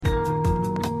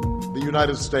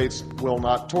United States will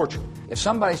not torture. If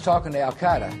somebody's talking to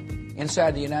Al-Qaeda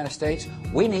inside the United States,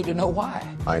 we need to know why.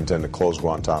 I intend to close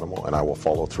Guantanamo, and I will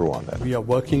follow through on that. We are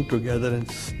working together, and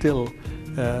still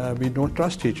we don't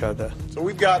trust each other. So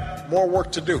we've got more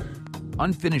work to do.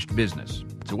 Unfinished business.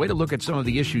 It's a way to look at some of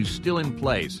the issues still in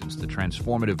play since the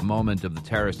transformative moment of the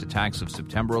terrorist attacks of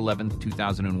September 11,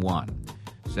 2001.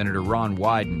 Senator Ron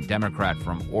Wyden, Democrat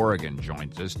from Oregon,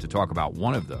 joins us to talk about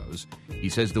one of those. He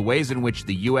says the ways in which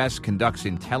the U.S. conducts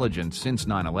intelligence since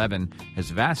 9/11 has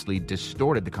vastly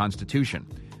distorted the Constitution.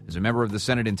 As a member of the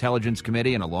Senate Intelligence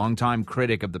Committee and a longtime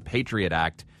critic of the Patriot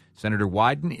Act, Senator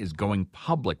Wyden is going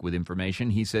public with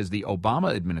information he says the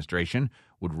Obama administration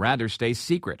would rather stay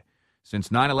secret. Since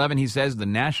 9/11, he says the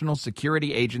National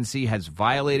Security Agency has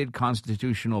violated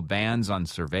constitutional bans on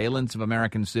surveillance of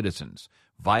American citizens,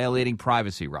 violating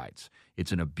privacy rights.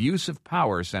 It's an abuse of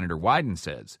power, Senator Wyden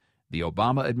says, the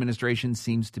Obama administration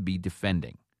seems to be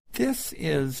defending. This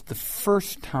is the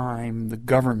first time the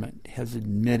government has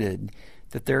admitted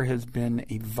that there has been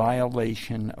a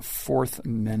violation of Fourth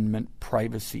Amendment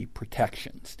privacy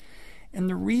protections. And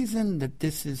the reason that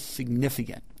this is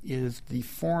significant is the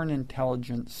Foreign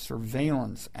Intelligence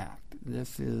Surveillance Act.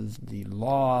 This is the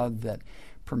law that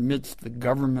permits the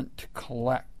government to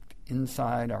collect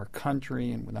inside our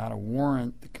country and without a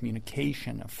warrant the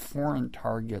communication of foreign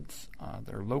targets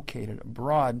that are located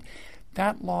abroad.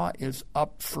 That law is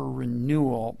up for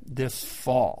renewal this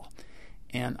fall.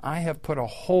 And I have put a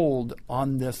hold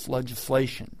on this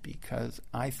legislation because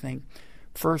I think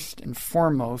first and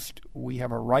foremost, we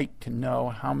have a right to know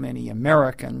how many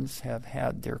Americans have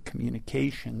had their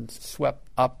communications swept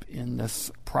up in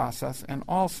this process. And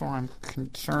also I'm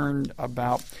concerned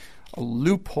about a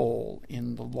loophole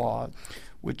in the law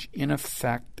which in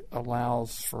effect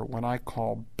allows for what I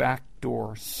call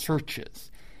backdoor searches.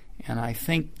 And I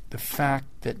think the fact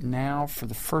that now for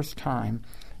the first time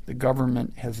the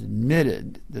government has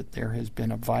admitted that there has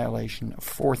been a violation of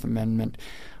Fourth Amendment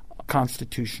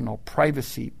constitutional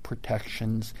privacy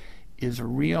protections is a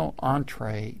real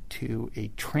entree to a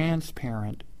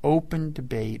transparent, open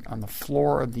debate on the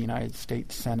floor of the United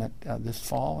States Senate this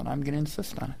fall, and I'm going to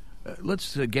insist on it.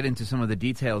 Let's get into some of the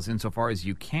details insofar as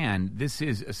you can. This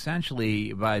is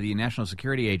essentially, by the National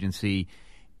Security Agency,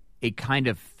 a kind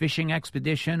of fishing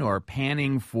expedition or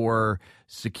panning for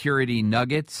security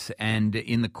nuggets, and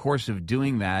in the course of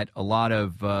doing that, a lot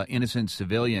of innocent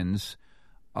civilians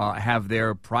have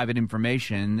their private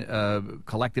information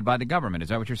collected by the government. Is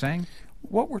that what you're saying?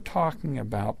 What we're talking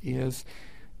about is,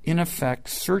 in effect,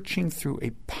 searching through a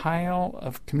pile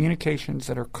of communications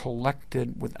that are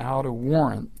collected without a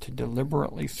warrant to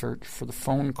deliberately search for the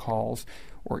phone calls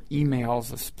or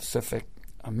emails of specific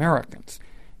Americans.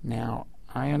 Now,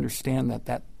 I understand that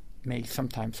that may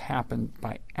sometimes happen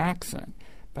by accident,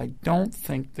 but I don't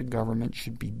think the government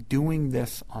should be doing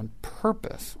this on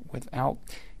purpose without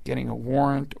getting a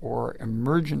warrant or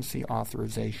emergency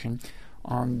authorization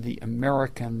on the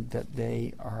American that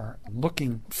they are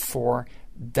looking for.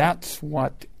 That's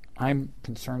what I'm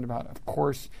concerned about. Of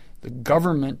course, the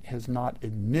government has not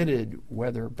admitted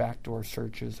whether backdoor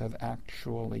searches have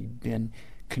actually been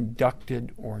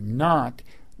conducted or not.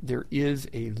 There is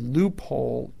a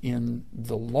loophole in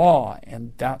the law,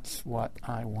 and that's what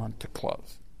I want to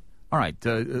close. All right.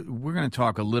 We're going to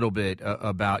talk a little bit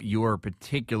about your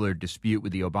particular dispute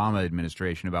with the Obama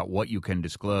administration about what you can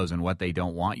disclose and what they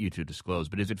don't want you to disclose.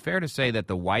 But is it fair to say that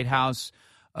the White House,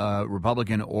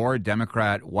 Republican or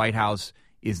Democrat White House,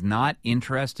 is not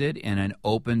interested in an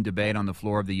open debate on the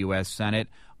floor of the U.S. Senate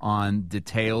on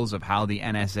details of how the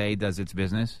NSA does its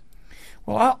business?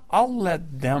 Well, I'll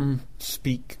let them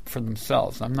speak for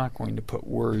themselves. I'm not going to put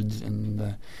words in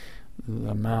the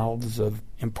mouths of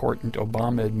important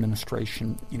Obama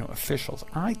administration, officials.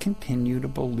 I continue to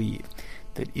believe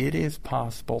that it is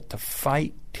possible to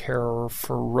fight terror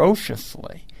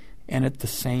ferociously and at the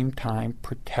same time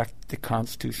protect the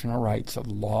constitutional rights of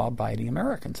law-abiding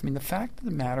Americans. I mean, the fact of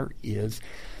the matter is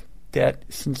that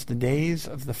since the days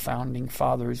of the Founding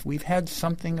Fathers, we've had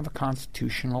something of a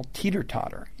constitutional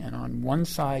teeter-totter. And on one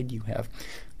side, you have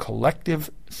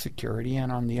collective security,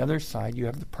 and on the other side, you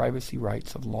have the privacy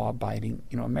rights of law-abiding,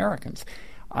 Americans.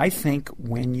 I think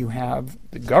when you have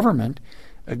the government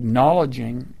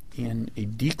acknowledging in a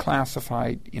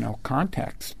declassified,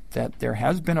 context that there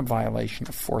has been a violation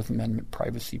of Fourth Amendment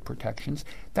privacy protections,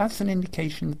 that's an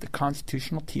indication that the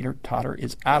constitutional teeter-totter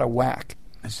is out of whack.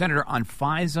 Senator, on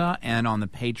FISA and on the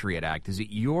Patriot Act, is it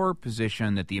your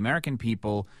position that the American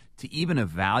people, to even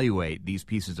evaluate these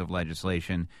pieces of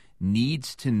legislation,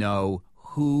 needs to know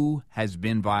who has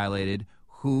been violated,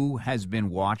 who has been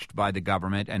watched by the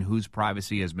government and whose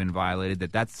privacy has been violated,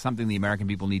 that's something the American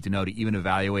people need to know to even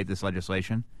evaluate this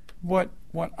legislation? What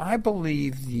I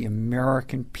believe the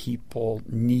American people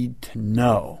need to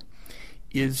know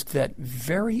is that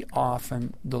very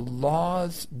often the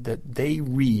laws that they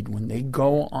read when they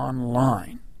go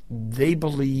online, they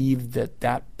believe that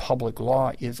that public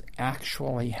law is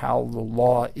actually how the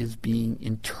law is being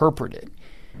interpreted.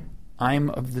 I'm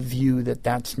of the view that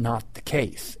that's not the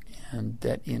case, and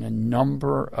that in a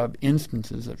number of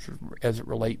instances as it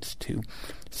relates to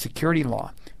security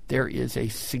law, there is a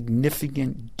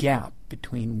significant gap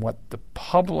between what the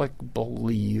public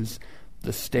believes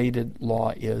the stated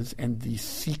law is and the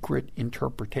secret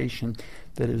interpretation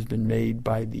that has been made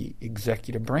by the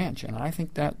executive branch. And I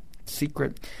think that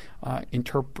secret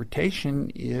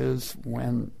interpretation is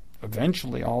when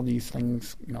eventually all these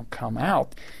things come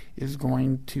out, is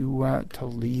going to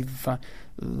leave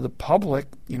the public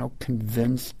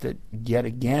convinced that yet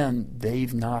again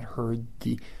they've not heard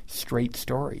the straight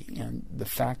story. And the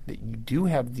fact that you do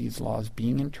have these laws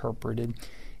being interpreted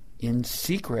in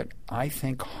secret, I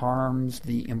think, harms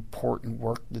the important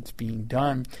work that's being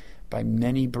done by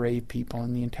many brave people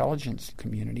in the intelligence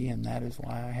community, and that is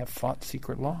why I have fought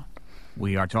secret law.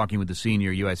 We are talking with the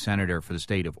senior U.S. Senator for the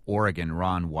state of Oregon,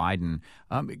 Ron Wyden.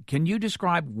 Can you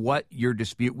describe what your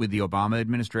dispute with the Obama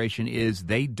administration is?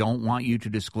 They don't want you to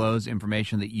disclose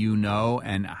information that you know,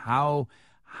 and how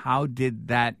did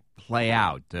that play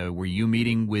out? Were you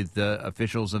meeting with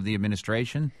officials of the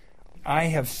administration? I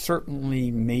have certainly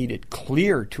made it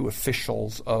clear to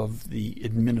officials of the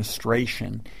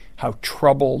administration how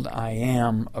troubled I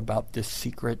am about this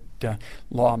secret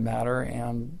law matter,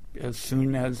 and as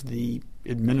soon as the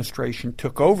administration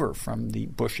took over from the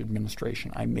Bush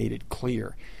administration, I made it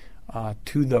clear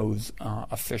to those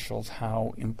officials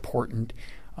how important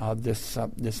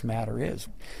this matter is.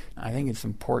 I think it's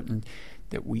important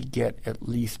that we get at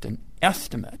least an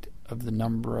estimate of the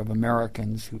number of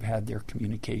Americans who've had their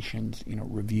communications,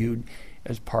 reviewed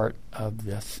as part of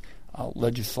this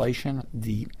legislation.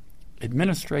 The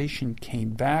administration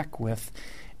came back with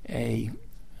a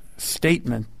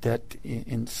statement that,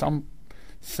 in some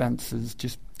senses,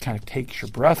 just kind of takes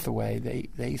your breath away.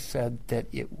 They said that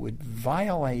it would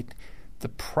violate the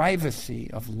privacy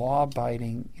of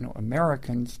law-abiding,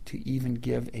 Americans to even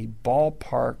give a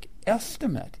ballpark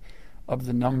estimate of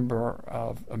the number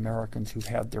of Americans who've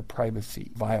had their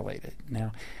privacy violated.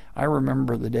 Now, I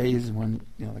remember the days when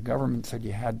the government said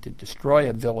you had to destroy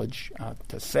a village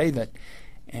to save it,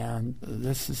 and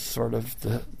this is sort of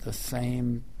the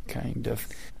same kind of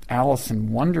Alice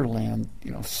in Wonderland,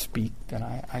 speak that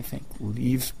I think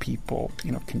leaves people,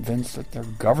 convinced that their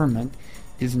government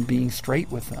isn't being straight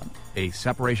with them. A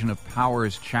separation of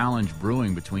powers challenge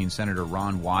brewing between Senator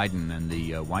Ron Wyden and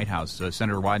the White House.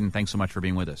 Senator Wyden, thanks so much for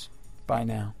being with us. Bye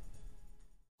now.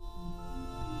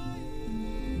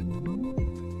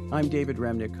 I'm David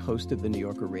Remnick, host of the New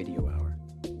Yorker Radio Hour.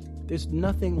 There's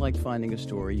nothing like finding a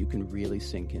story you can really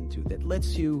sink into that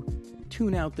lets you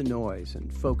tune out the noise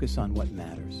and focus on what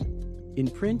matters. In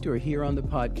print or here on the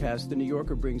podcast, The New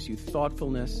Yorker brings you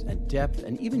thoughtfulness and depth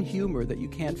and even humor that you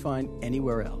can't find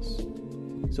anywhere else.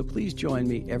 So please join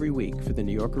me every week for the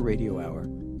New Yorker Radio Hour,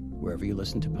 wherever you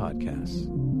listen to podcasts.